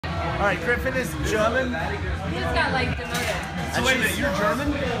Alright, Griffin is German. He just got like demoted. So wait a minute, you're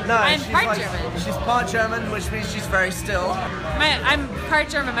German? No, I'm she's part German. She's part German, which means she's very still. I'm part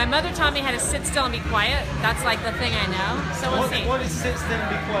German. My mother taught me how to sit still and be quiet. That's like the thing I know. So we'll see. What is sit still and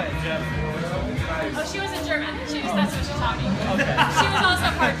be quiet in German? Oh, she wasn't German. That's what she taught me. Okay. She was also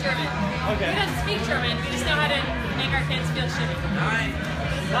part German. Okay. We don't speak German. We just know how to make our kids feel shitty. Nine.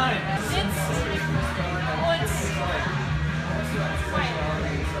 Sitz und quiet.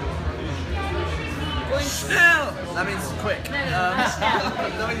 Und Schnell! That means quick. No, schnell.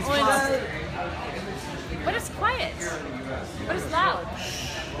 That means Und fast. what is quiet? What is loud?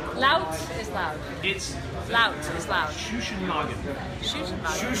 Loud is loud. It's Loud is loud. Schuschenmagen.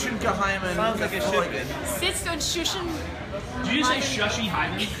 Schuschenmagen. Schuschengeheimen. Sounds like a shit. Sitzt und Schuschen. Did you say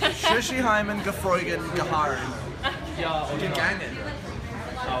Shushiheimen? Schuschiheimen, gefreugen, gehaaren. Yeah, okay. Gegangen.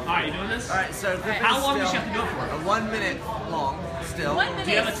 Alright, you doing this? Alright, so Griffin's How long does she still have to go for? 1 minute long, still. 1 minute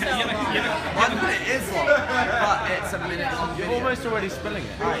Do you have a is so long. 1 minute is long, but it's a minute long video. Almost already spilling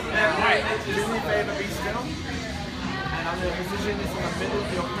it. Alright, now, do me a favor, be still. And I'm going to position this in the middle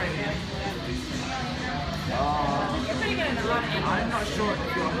of your cranium. You're pretty good at the on angle. I'm not sure if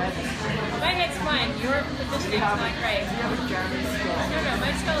your head is straight. My head's fine. Your positioning's not great. You have a jamming skull. No,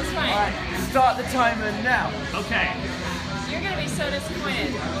 my skull is fine. Alright, start the timer now. Okay. You're gonna be so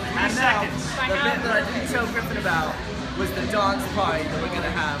disappointed. 3 And now, seconds. the bit that I didn't tell Griffin about was the dance party that we're going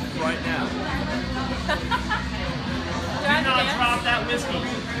to have right now. Do I Do have to not dance? drop that whiskey.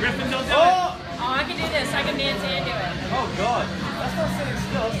 Griffin, don't do it. Oh, I can do this. I can dance and do it. Oh god, that's not sitting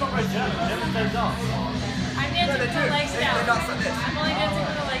still, that's not very German. Germans don't dance. I'm dancing with the legs They down. dance like this. I'm only dancing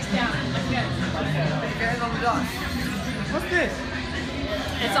with the legs down. I'm good. Get in on the dance. What's this?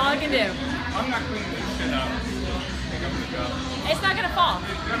 It's all I can do. I'm not cleaning this shit up. It's not gonna fall.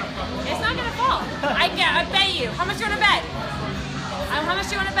 It's not gonna fall. I bet you. How much do you want to bet? How much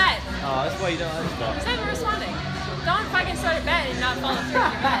do you want to bet? Oh, that's why you don't like stuff. Just haven't responding. Don't fucking start a bet and not follow through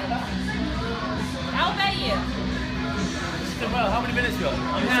with your bet. I'll bet you. Well, how many minutes we got?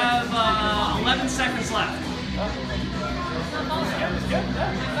 You have 11 seconds left. It's not falling. It's good,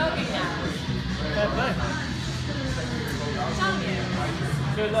 yeah. I'm voting now. Fair play. I'm telling you.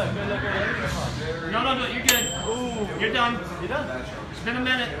 Go low, go low, go low. No, you're good. Ooh. You're done. You done? It's been a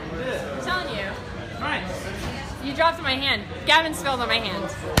minute. I'm telling you. Alright. You dropped in my hand. Gavin spilled on my hand.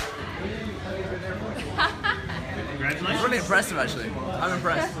 Congratulations. It's really impressive, actually. I'm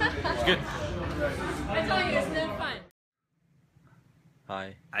impressed. It's good. I tell you, it's no fun.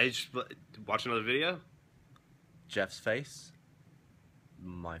 Hi. I just watch another video. Jeff's face.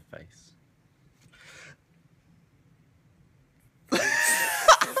 My face.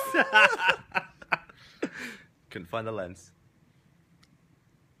 Couldn't find the lens.